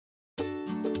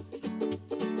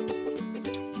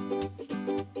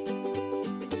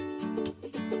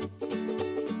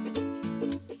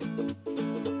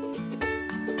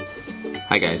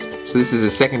Hi guys, so this is the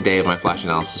second day of my flash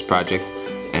analysis project,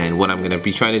 and what I'm going to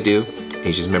be trying to do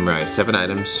is just memorize 7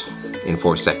 items in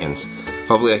 4 seconds.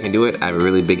 Hopefully I can do it. I have a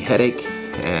really big headache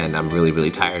and I'm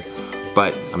really tired,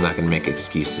 but I'm not going to make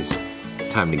excuses. It's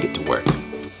time to get to work.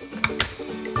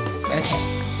 Okay.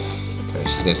 So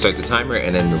she's going to start the timer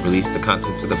and then release the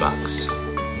contents of the box.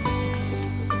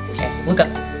 Okay, look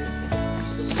up.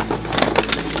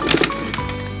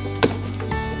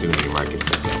 Doing your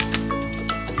markets up there.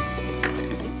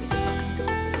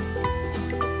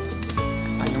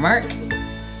 On your mark,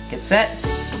 get set,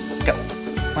 go.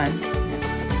 1,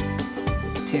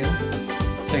 2,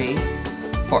 3,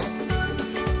 4.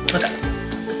 Look up.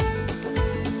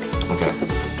 Okay,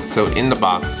 so in the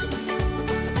box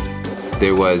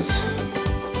there was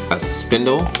a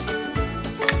spindle,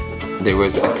 there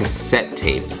was a cassette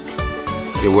tape,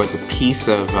 there was a piece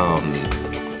of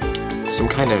some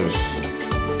kind of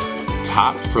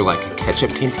top for like a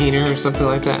ketchup container or something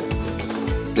like that.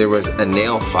 There was a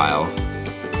nail file.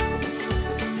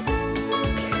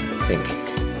 I think.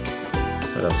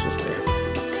 What else was there?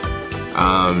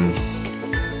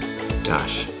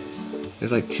 Gosh.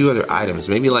 There's like 2 other items.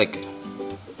 Maybe like,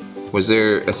 was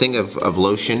there a thing of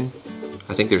lotion?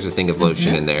 I think there's a thing of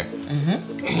lotion in there.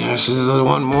 And yes, this is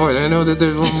one more. I know that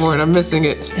there's one more and I'm missing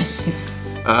it.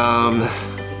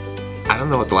 I don't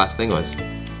know what the last thing was.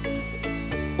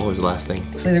 What was the last thing?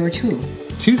 So there were 2.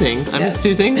 2 things? I missed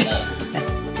 2 things? Yeah.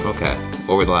 Okay.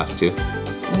 What were the last 2?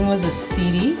 One was a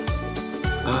CD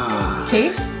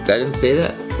case. I didn't say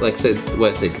that? Like said,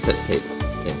 what I said, cassette tape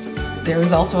thing. There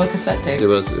was also a cassette tape. There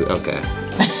was, okay.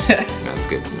 That's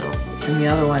good to know. And the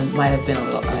other one might have been a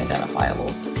little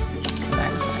unidentifiable.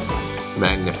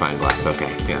 Magnifying glass,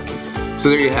 okay, yeah. So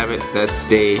there you have it. That's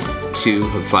day 2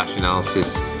 of flash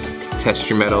analysis. Test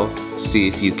your metal. See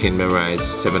if you can memorize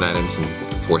 7 items in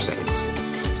 4 seconds.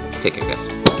 Take care, guys.